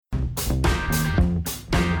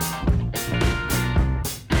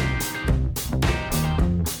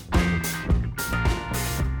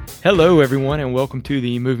Hello, everyone, and welcome to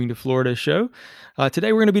the Moving to Florida show.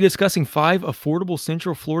 Today, we're going to be discussing 5 affordable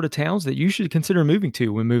Central Florida towns that you should consider moving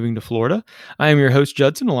to when moving to Florida. I am your host,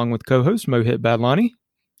 Judson, along with co-host Mohit Badlani.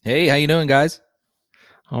 Hey, how you doing, guys?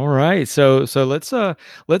 All right, so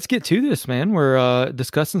let's get to this, man. We're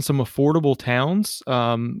discussing some affordable towns.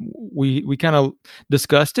 We kind of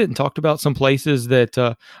discussed it and talked about some places that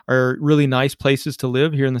are really nice places to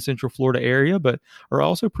live here in the Central Florida area, but are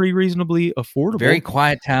also pretty reasonably affordable. Very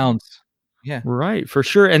quiet towns. Yeah. Right, for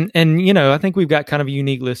sure. And I think we've got kind of a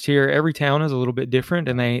unique list here. Every town is a little bit different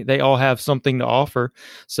and they all have something to offer.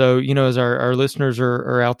 So, as our listeners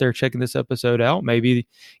are out there checking this episode out, maybe,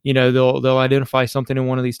 they'll identify something in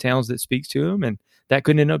one of these towns that speaks to them, and that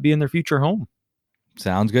could end up being their future home.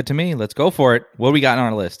 Sounds good to me. Let's go for it. What do we got on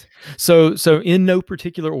our list? So in no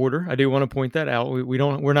particular order, I do want to point that out.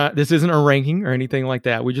 We're not, this isn't a ranking or anything like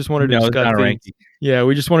that. We just wanted to discuss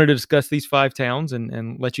we just wanted to discuss these 5 towns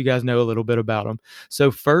and let you guys know a little bit about them.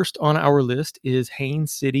 So first on our list is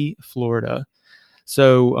Haines City, Florida.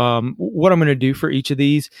 So what I'm going to do for each of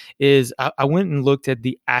these is I went and looked at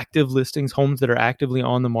the active listings, homes that are actively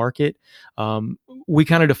on the market. We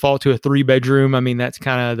kind of default to a 3-bedroom. I mean, that's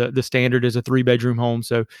kind of the standard is a 3-bedroom home.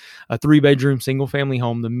 So a 3-bedroom single family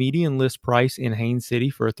home, the median list price in Haines City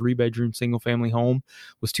for a 3-bedroom single family home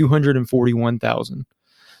was $241,000.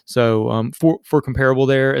 So for comparable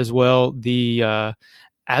there as well, the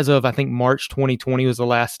as of, I think, March 2020 was the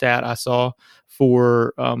last stat I saw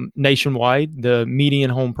for nationwide. The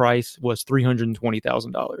median home price was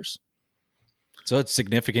 $320,000. So it's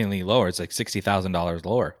significantly lower. It's like $60,000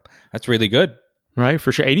 lower. That's really good. Right,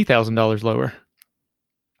 for sure. $80,000 lower.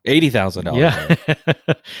 $80,000. Yeah.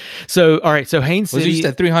 So, all right. So Haines City. Was you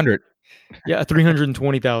said 300? Yeah,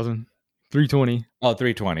 320,000. 320. Oh,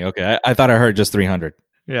 320. Okay, I thought I heard just 300.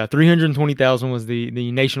 Yeah, 320,000 was the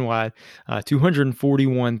nationwide,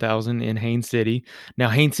 241,000 in Haines City. Now,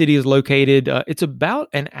 Haines City is located, it's about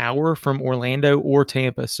an hour from Orlando or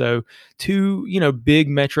Tampa. So 2, big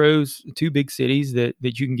metros, 2 big cities that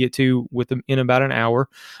you can get to with them in about an hour.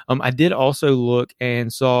 I did also look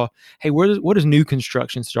and saw, hey, what is new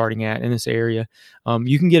construction starting at in this area?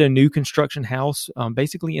 You can get a new construction house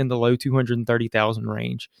basically in the low 230,000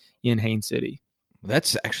 range in Haines City.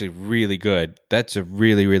 That's actually really good. That's a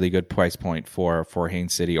really, really good price point for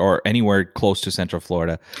Haines City or anywhere close to Central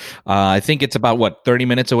Florida. I think it's about, 30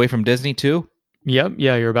 minutes away from Disney too? Yep.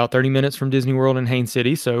 Yeah, you're about 30 minutes from Disney World in Haines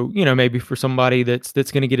City. So, maybe for somebody that's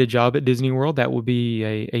going to get a job at Disney World, that will be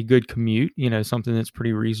a good commute, something that's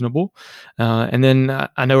pretty reasonable. And then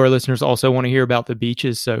I know our listeners also want to hear about the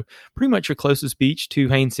beaches. So pretty much your closest beach to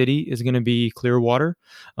Haines City is going to be Clearwater,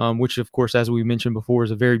 which, of course, as we mentioned before, is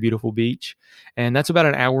a very beautiful beach. And that's about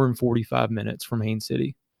an hour and 45 minutes from Haines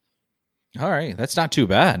City. All right. That's not too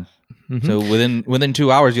bad. Mm-hmm. So within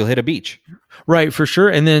 2 hours, you'll hit a beach. Right, for sure.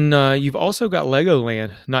 And then you've also got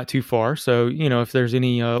Legoland not too far. So, if there's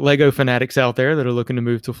any Lego fanatics out there that are looking to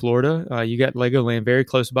move to Florida, you got Legoland very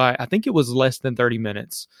close by. I think it was less than 30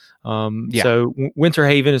 minutes. So Winter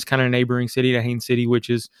Haven is kind of a neighboring city to Haines City, which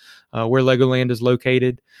is where Legoland is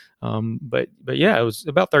located. But yeah, it was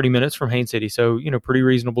about 30 minutes from Haines City. So, pretty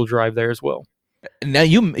reasonable drive there as well. Now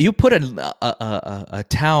you put a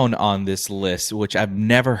town on this list which I've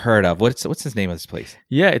never heard of. What's the name of this place?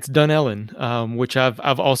 Yeah, it's Dunellen, which I've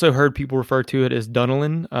also heard people refer to it as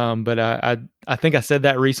Dunellen. But I think I said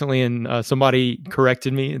that recently, and somebody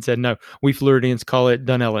corrected me and said no, we Floridians call it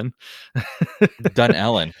Dunellen.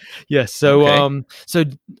 Dunellen. Yes. So okay.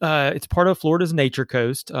 It's part of Florida's Nature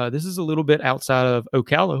Coast. This is a little bit outside of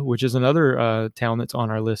Ocala, which is another town that's on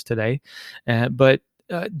our list today, but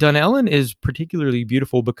Dunellen is particularly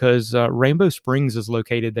beautiful because Rainbow Springs is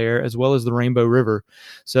located there, as well as the Rainbow River.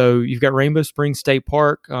 So you've got Rainbow Springs State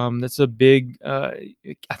Park. That's a big, I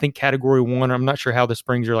think, Category 1. I'm not sure how the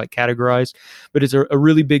springs are categorized, but it's a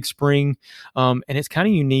really big spring. And it's kind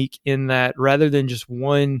of unique in that rather than just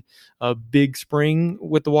one big spring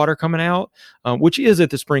with the water coming out, which is at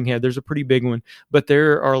the spring head, there's a pretty big one, but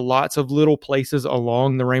there are lots of little places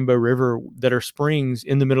along the Rainbow River that are springs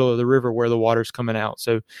in the middle of the river where the water's coming out.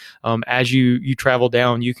 So as you travel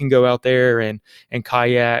down, you can go out there and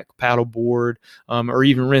kayak, paddleboard, or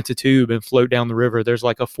even rent a tube and float down the river. There's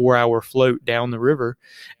like a 4-hour float down the river,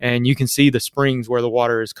 and you can see the springs where the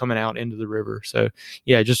water is coming out into the river. So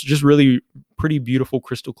yeah, just really pretty beautiful,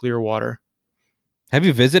 crystal clear water. Have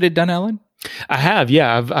you visited Dunellen? I have,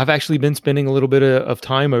 yeah. I've actually been spending a little bit of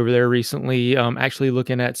time over there recently, actually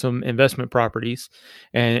looking at some investment properties,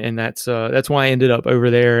 and that's why I ended up over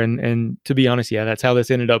there. And to be honest, yeah, that's how this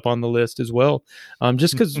ended up on the list as well.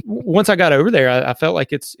 Just because once I got over there, I felt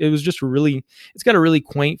like it was just it's got a really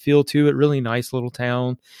quaint feel to it, really nice little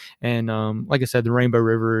town, and like I said, the Rainbow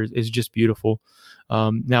River is just beautiful.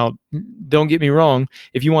 Now, don't get me wrong.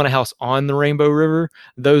 If you want a house on the Rainbow River,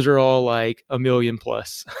 those are all like $1 million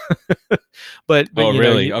plus. but Oh,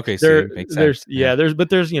 really? Okay, so it makes sense.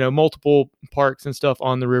 There's multiple parks and stuff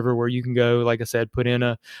on the river where you can go. Like I said, put in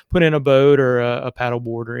a boat or a paddle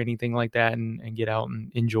board or anything like that, and get out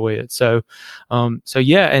and enjoy it. So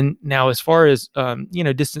yeah. And now as far as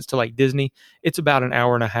distance to like Disney, it's about an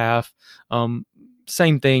hour and a half.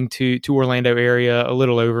 Same thing to Orlando area, a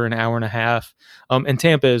little over an hour and a half, and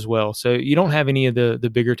Tampa as well. So you don't have any of the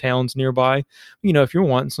bigger towns nearby. If you're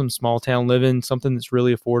wanting some small town living, something that's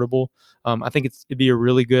really affordable, I think it'd be a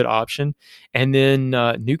really good option. And then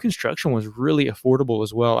new construction was really affordable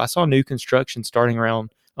as well. I saw new construction starting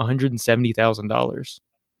around $170,000.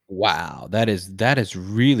 Wow, that is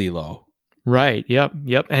really low. Right.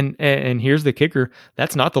 Yep. And here's the kicker: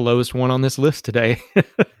 that's not the lowest one on this list today.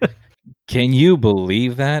 Can you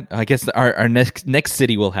believe that? I guess our next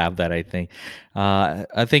city will have that. I think.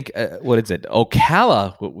 What is it?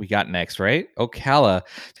 Ocala. What we got next, right? Ocala.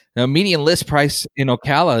 Now, median list price in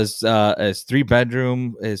Ocala is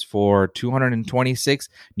 3-bedroom is for 226.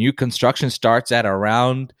 New construction starts at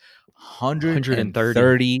around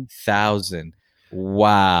 130,000.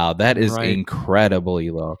 Wow, that is incredibly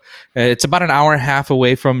low. It's about an hour and a half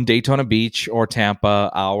away from Daytona Beach or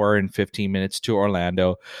Tampa, hour and 15 minutes to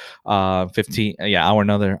Orlando.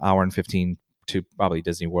 Another hour and 15 to probably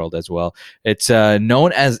Disney World as well. It's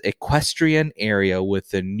known as Equestrian Area with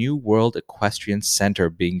the New World Equestrian Center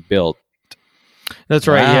being built. That's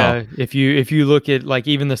right. Wow. Yeah. If you look at like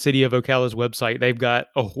even the city of Ocala's website, they've got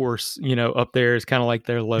a horse, up there is kind of like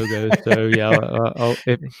their logo. So yeah,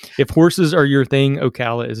 if horses are your thing,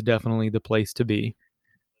 Ocala is definitely the place to be.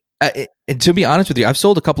 And to be honest with you, I've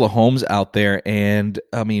sold a couple of homes out there, and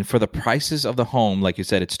I mean, for the prices of the home, like you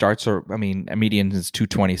said, it starts, a median is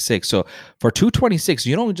 226. So for 226,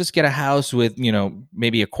 you don't just get a house with,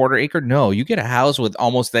 maybe a quarter acre. No, you get a house with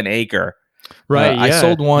almost an acre. Right. I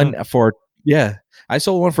sold one for I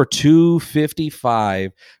sold one for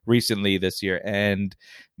 $255 recently this year, and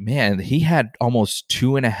man, he had almost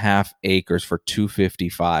 2.5 acres for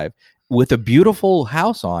 $255 with a beautiful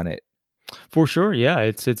house on it. For sure, yeah,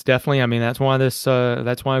 it's definitely. I mean, that's why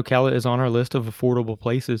Ocala is on our list of affordable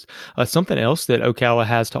places. Something else that Ocala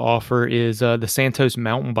has to offer is the Santos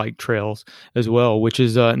mountain bike trails as well, which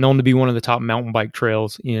is known to be one of the top mountain bike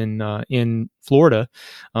trails in Florida.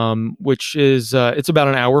 Which is it's about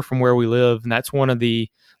an hour from where we live, and that's one of the,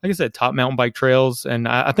 like I said, top mountain bike trails. And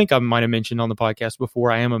I think I might have mentioned on the podcast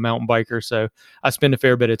before, I am a mountain biker, so I spend a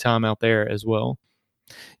fair bit of time out there as well.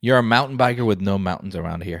 You're a mountain biker with no mountains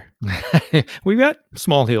around here. We've got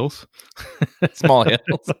small hills. Small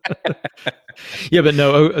hills. Yeah, but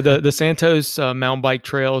no, the Santos mountain bike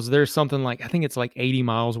trails, there's something like, I think it's like 80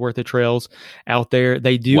 miles worth of trails out there.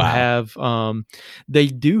 They do have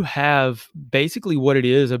basically what it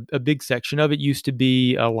is. A big section of it used to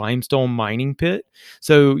be a limestone mining pit.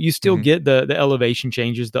 So you still get the elevation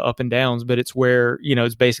changes, the up and downs, but it's where,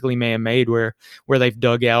 it's basically man-made where they've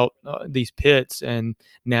dug out these pits, and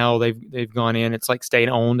now they've gone in, it's like state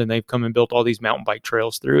owned, and they've come and built all these mountain bike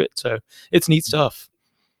trails through it. So it's neat stuff.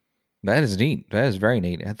 That is neat. That is very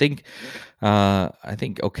neat. I think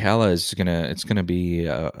Ocala is gonna be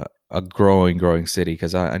a growing city,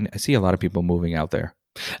 because I see a lot of people moving out there.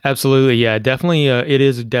 Absolutely, yeah, definitely. It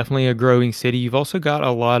is definitely a growing city. You've also got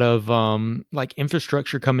a lot of like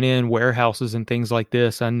infrastructure coming in, warehouses and things like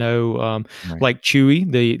this. I know, like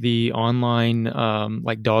Chewy, the online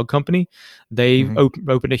like dog company, they've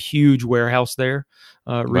opened a huge warehouse there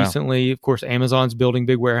recently. Of course, Amazon's building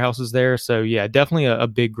big warehouses there. So yeah, definitely a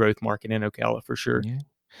big growth market in Ocala for sure. Yeah.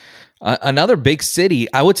 Another big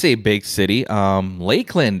city, I would say big city,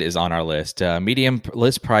 Lakeland is on our list. Median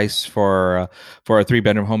list price for a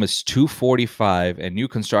 3-bedroom home is $245, and new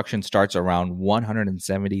construction starts around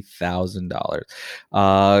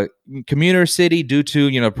 $170,000. Commuter city due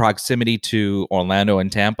to proximity to Orlando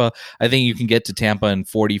and Tampa. I think you can get to Tampa in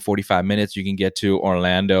 45 minutes. You can get to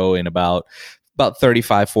Orlando in about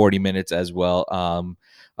 35-40 minutes as well.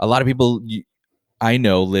 A lot of people I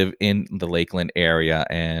know live in the Lakeland area,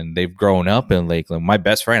 and they've grown up in Lakeland. My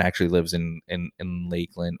best friend actually lives in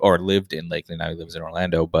Lakeland, or lived in Lakeland. Now he lives in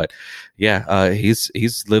Orlando, but yeah, he's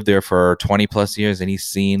lived there for 20 plus years, and he's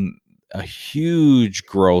seen a huge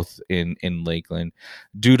growth in Lakeland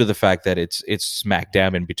due to the fact that it's smack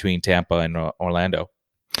dab in between Tampa and Orlando.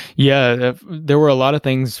 Yeah, there were a lot of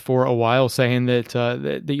things for a while saying that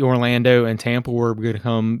the Orlando and Tampa were going to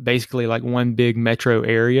become basically like one big metro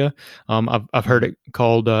area. I've heard it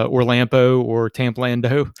called Orlampo or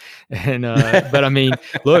Tamplando, and but I mean,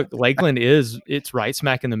 look, Lakeland it's right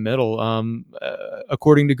smack in the middle.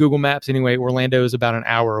 According to Google Maps, anyway, Orlando is about an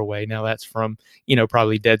hour away. Now that's from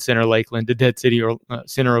probably dead center Lakeland to dead city or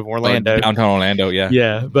center of Orlando, downtown Orlando.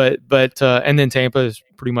 Yeah, but and then Tampa is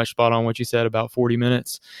pretty much spot on what you said, about 40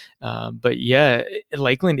 minutes. But yeah,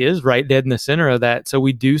 Lakeland is right dead in the center of that. So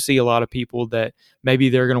we do see a lot of people that maybe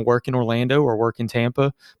they're going to work in Orlando or work in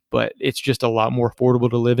Tampa, but it's just a lot more affordable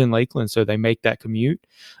to live in Lakeland. So they make that commute.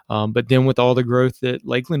 But then with all the growth that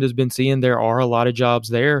Lakeland has been seeing, there are a lot of jobs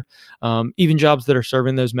there, even jobs that are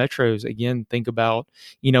serving those metros. Again, think about,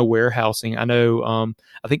 warehousing. I know,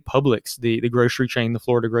 I think Publix, the grocery chain, the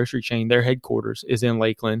Florida grocery chain, their headquarters is in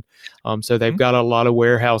Lakeland. So they've got a lot of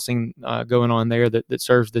warehousing going on there that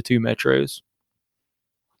serves the two metros.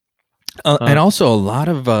 And also a lot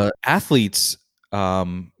of athletes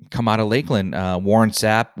come out of Lakeland. Warren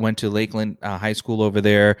Sapp went to Lakeland High School over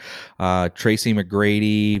there. Tracy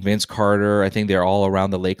McGrady, Vince Carter, I think they're all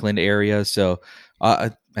around the Lakeland area. So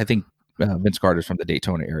I think Vince Carter's from the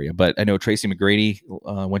Daytona area, but I know Tracy McGrady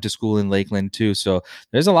went to school in Lakeland too. So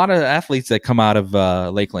there's a lot of athletes that come out of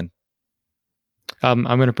Lakeland. I'm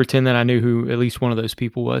going to pretend that I knew who at least one of those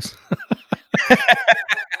people was.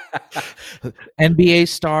 NBA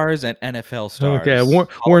stars and NFL stars. Okay,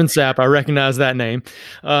 Warren Sapp, I recognize that name.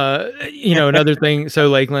 Another thing, so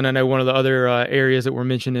Lakeland, I know one of the other areas that we're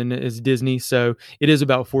mentioning is Disney. So it is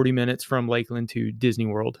about 40 minutes from Lakeland to Disney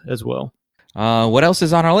World as well. What else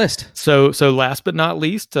is on our list? So last but not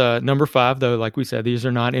least, number 5, though, like we said, these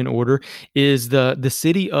are not in order, is the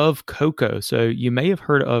city of Cocoa. So you may have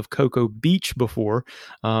heard of Cocoa Beach before,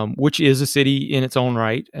 which is a city in its own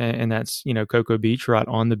right, and that's Cocoa Beach, right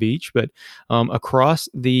on the beach. But across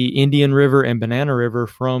the Indian River and Banana River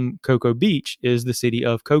from Cocoa Beach is the city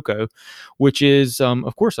of Cocoa, which is,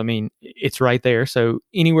 of course, I mean, it's right there. So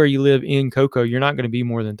anywhere you live in Cocoa, you're not going to be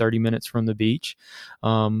more than 30 minutes from the beach.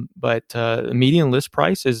 But the median list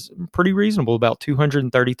price is pretty reasonable, about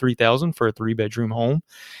 $233,000 for a 3-bedroom home.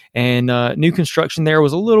 And new construction there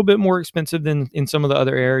was a little bit more expensive than in some of the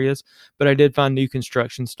other areas, but I did find new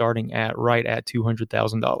construction starting right at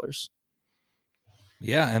 $200,000.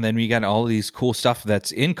 Yeah, and then we got all these cool stuff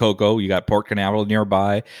that's in Cocoa. You got Port Canaveral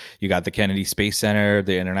nearby. You got the Kennedy Space Center,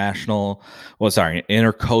 the Intercoast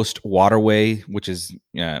Waterway, which is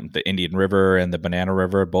the Indian River and the Banana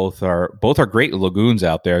River. Both are great lagoons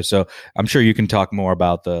out there. So I'm sure you can talk more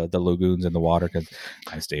about the lagoons and the water, because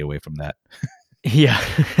I stay away from that. Yeah.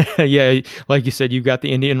 Yeah. Like you said, you've got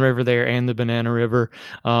the Indian River there and the Banana River.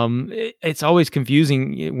 It's always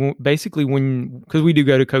confusing basically because we do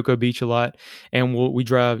go to Cocoa Beach a lot, and we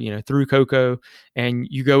drive, through Cocoa, and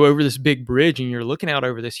you go over this big bridge and you're looking out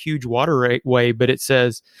over this huge waterway, but it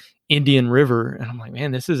says Indian River. And I'm like,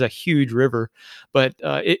 man, this is a huge river, but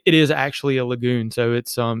it is actually a lagoon. So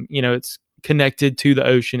it's, it's connected to the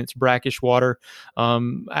ocean. It's brackish water.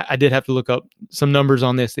 I did have to look up some numbers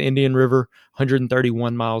on this. The Indian River,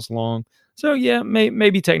 131 miles long. So yeah,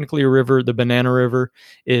 maybe technically a river. The Banana River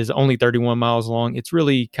is only 31 miles long. It's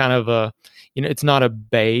really kind of it's not a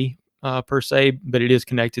bay per se, but it is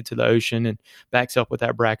connected to the ocean and backs up with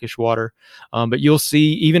that brackish water. But you'll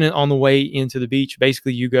see, even on the way into the beach,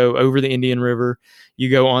 basically you go over the Indian River, you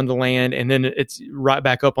go on the land, and then it's right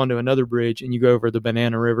back up onto another bridge, and you go over the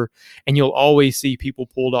Banana River, and you'll always see people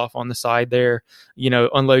pulled off on the side there,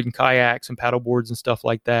 unloading kayaks and paddle boards and stuff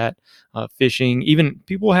like that, fishing. Even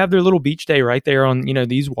people have their little beach day right there on,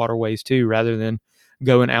 these waterways too, rather than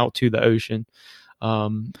going out to the ocean.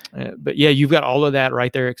 But yeah, you've got all of that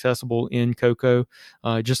right there accessible in Cocoa,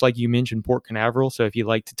 just like you mentioned, Port Canaveral. So if you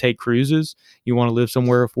like to take cruises, you want to live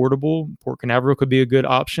somewhere affordable, Port Canaveral could be a good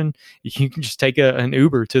option. You can just take an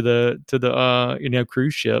Uber to the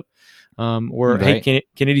cruise ship, or right. Hey,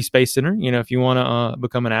 Kennedy Space Center, if you want to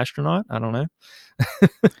become an astronaut. I don't know.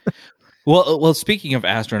 Well, speaking of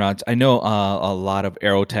astronauts, I know a lot of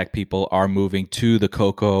aerotech people are moving to the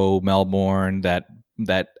Cocoa, Melbourne, that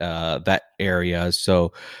area.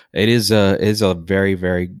 So it is a very,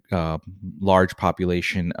 very large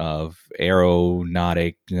population of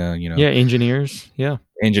aeronautic, engineers,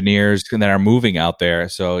 engineers that are moving out there.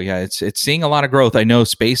 So yeah, it's seeing a lot of growth. I know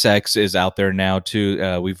SpaceX is out there now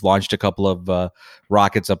too. We've launched a couple of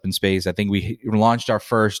rockets up in space. I think we launched our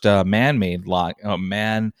first man-made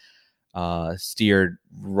steered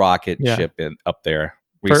rocket ship up there.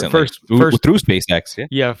 recently First, through SpaceX. Yeah.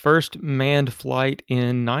 yeah, first manned flight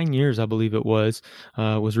in 9 years, I believe it was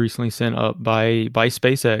recently sent up by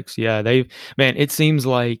SpaceX. Yeah, man, it seems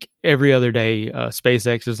like every other day,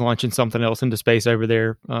 SpaceX is launching something else into space over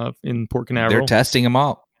there in Port They're Canaveral. testing them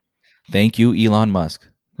out. Thank you, Elon Musk.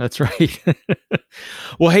 That's right.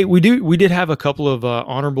 Well, hey, we did have a couple of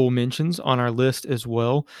honorable mentions on our list as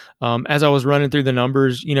well. As I was running through the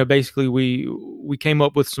numbers, basically we came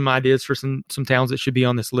up with some ideas for some towns that should be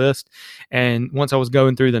on this list. And once I was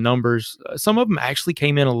going through the numbers, some of them actually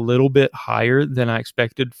came in a little bit higher than I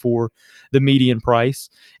expected for the median price,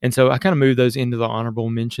 and so I kind of moved those into the honorable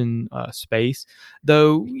mention space.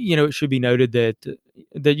 Though it should be noted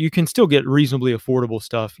that you can still get reasonably affordable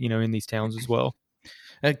stuff, in these towns as well.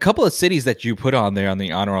 A couple of cities that you put on there on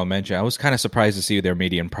the honorable mention, I was kind of surprised to see their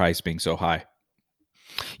median price being so high.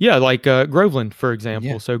 Yeah, like Groveland, for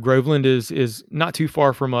example. Yeah. So Groveland is not too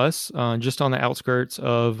far from us, just on the outskirts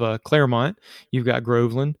of Claremont. You've got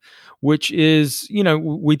Groveland, which is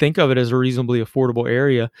we think of it as a reasonably affordable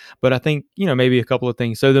area, but I think maybe a couple of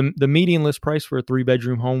things. So the median list price for a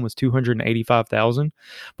 3-bedroom home was $285,000,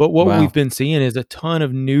 but what Wow. we've been seeing is a ton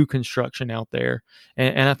of new construction out there,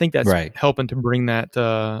 and I think that's Right. helping to bring that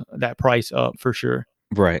price up for sure.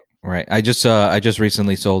 Right. I just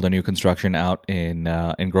recently sold a new construction out in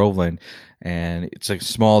Groveland, and it's a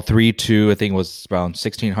small 3-2. I think it was around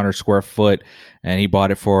 1,600 square foot, and he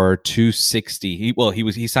bought it for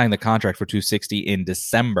 $260. He signed the contract for $260 in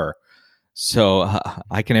December, so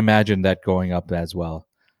I can imagine that going up as well.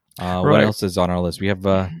 What Right. else is on our list? We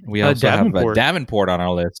also have Davenport on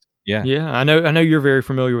our list. Yeah. Yeah, I know you're very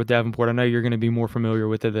familiar with Davenport. I know you're going to be more familiar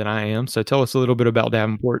with it than I am. So tell us a little bit about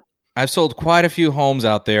Davenport. I've sold quite a few homes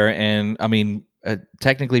out there, and I mean,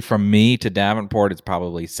 technically, from me to Davenport, it's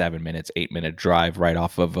probably 7 minutes, 8 minute drive right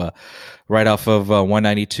off of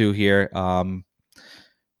 192 here.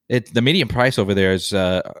 The median price over there is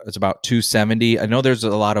about $270. I know there's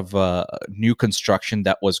a lot of new construction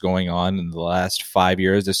that was going on in the last 5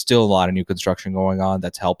 years. There's still a lot of new construction going on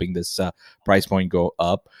that's helping this price point go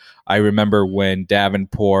up. I remember when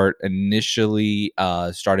Davenport initially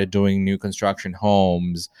started doing new construction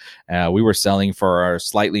homes, we were selling for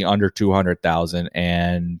slightly under $200,000,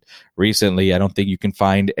 and recently, I don't think you can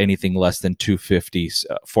find anything less than $250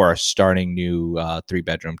 for a starting new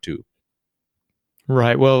 3-bedroom too.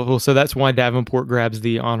 Right. Well, so that's why Davenport grabs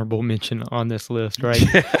the honorable mention on this list, right?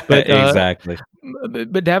 But exactly.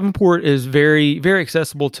 But Davenport is very, very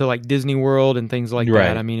accessible to like Disney World and things like Right.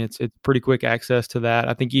 that. I mean, it's pretty quick access to that.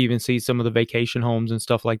 I think you even see some of the vacation homes and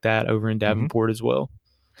stuff like that over in Davenport as well.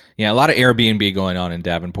 Yeah, a lot of Airbnb going on in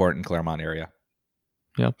Davenport and Claremont area.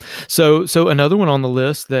 Yeah. So another one on the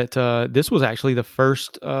list that this was actually the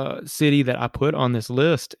first city that I put on this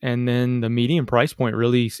list, and then the median price point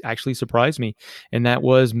really actually surprised me, and that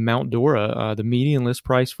was Mount Dora. The median list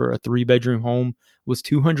price for a 3-bedroom home was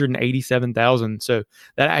 $287,000. So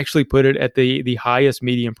that actually put it at the highest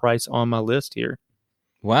median price on my list here.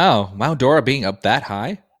 Wow, Mount Dora being up that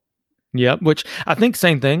high? Yep, which I think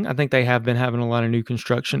same thing. I think they have been having a lot of new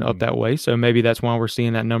construction up that way, so maybe that's why we're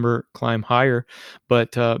seeing that number climb higher.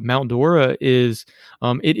 But Mount Dora is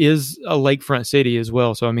a lakefront city as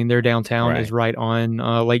well. So I mean, their downtown is right on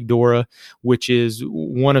Lake Dora, which is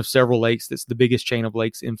one of several lakes. That's the biggest chain of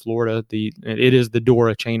lakes in Florida. It is the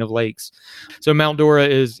Dora chain of lakes. So Mount Dora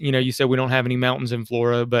is, you said we don't have any mountains in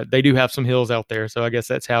Florida, but they do have some hills out there. So I guess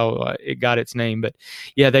that's how it got its name. But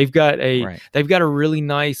yeah, they've got a really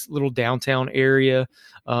nice little downtown area,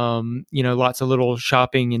 lots of little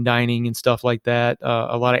shopping and dining and stuff like that.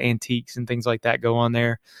 A lot of antiques and things like that go on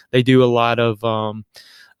there. They do a lot of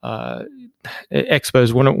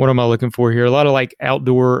expos. What am I looking for here? A lot of like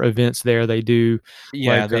outdoor events there. They do.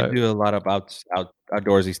 Yeah, they do a lot of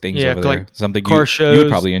outdoorsy things over like there. Something car shows, you would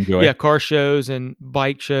probably enjoy. Yeah, car shows and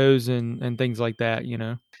bike shows and things like that,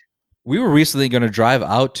 We were recently going to drive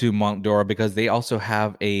out to Mount Dora because they also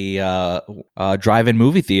have a drive-in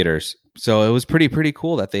movie theaters. So it was pretty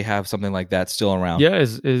cool that they have something like that still around. Yeah,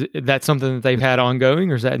 is that something that they've had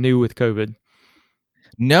ongoing, or is that new with COVID?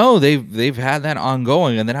 No, they've had that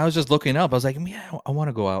ongoing. And then I was just looking up. I was like, yeah, I want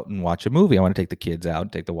to go out and watch a movie. I want to take the kids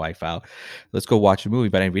out, take the wife out. Let's go watch a movie.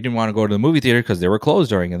 But we didn't want to go to the movie theater because they were closed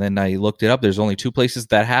during. And then I looked it up. There's only 2 places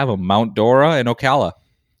that have them: Mount Dora and Ocala.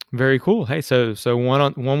 Very cool. Hey, so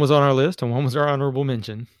one was on our list and one was our honorable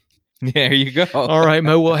mention. There you go. All right,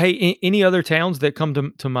 Mo. Well, hey, any other towns that come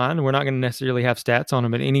to mind? We're not going to necessarily have stats on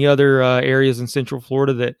them, but any other areas in Central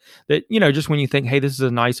Florida that just when you think, hey, this is a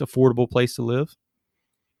nice, affordable place to live?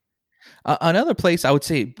 Another place I would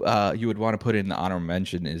say you would want to put in the honorable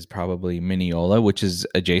mention is probably Mineola, which is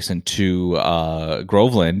adjacent to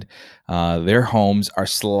Groveland. Their homes are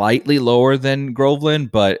slightly lower than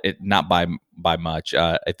Groveland, but not by much.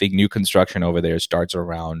 I think new construction over there starts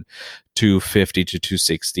around 250 to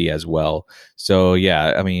 260 as well. So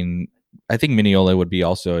yeah, I mean, I think Mineola would be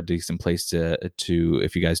also a decent place to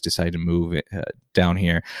if you guys decide to move down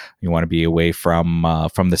here. You want to be away from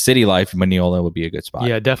the city life. Mineola would be a good spot.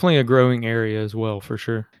 Yeah, definitely a growing area as well, for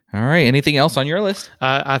sure. All right. Anything else on your list?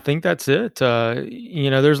 I think that's it.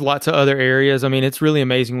 There's lots of other areas. I mean, it's really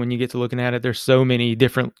amazing when you get to looking at it. There's so many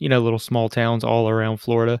different, little small towns all around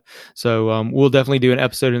Florida. So we'll definitely do an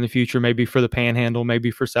episode in the future, maybe for the Panhandle,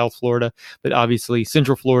 maybe for South Florida. But obviously,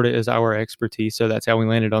 Central Florida is our expertise. So that's how we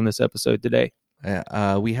landed on this episode today.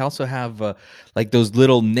 We also have like those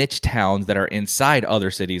little niche towns that are inside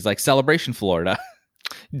other cities, like Celebration, Florida.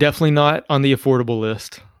 Definitely not on the affordable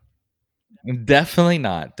list. Definitely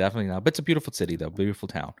not. But it's a beautiful city, though. Beautiful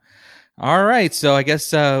town. All right. So I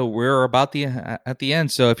guess we're about at the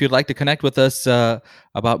end. So if you'd like to connect with us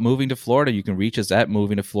about moving to Florida, you can reach us at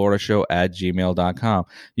movingtofloridashow@gmail.com.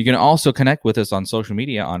 You can also connect with us on social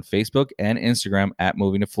media on Facebook and Instagram at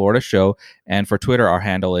Moving to Florida Show. And for Twitter, our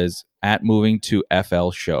handle is at Moving to FL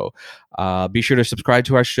Show. Be sure to subscribe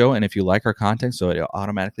to our show. And if you like our content, so it'll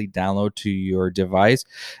automatically download to your device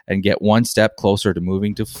and get one step closer to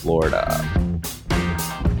moving to Florida.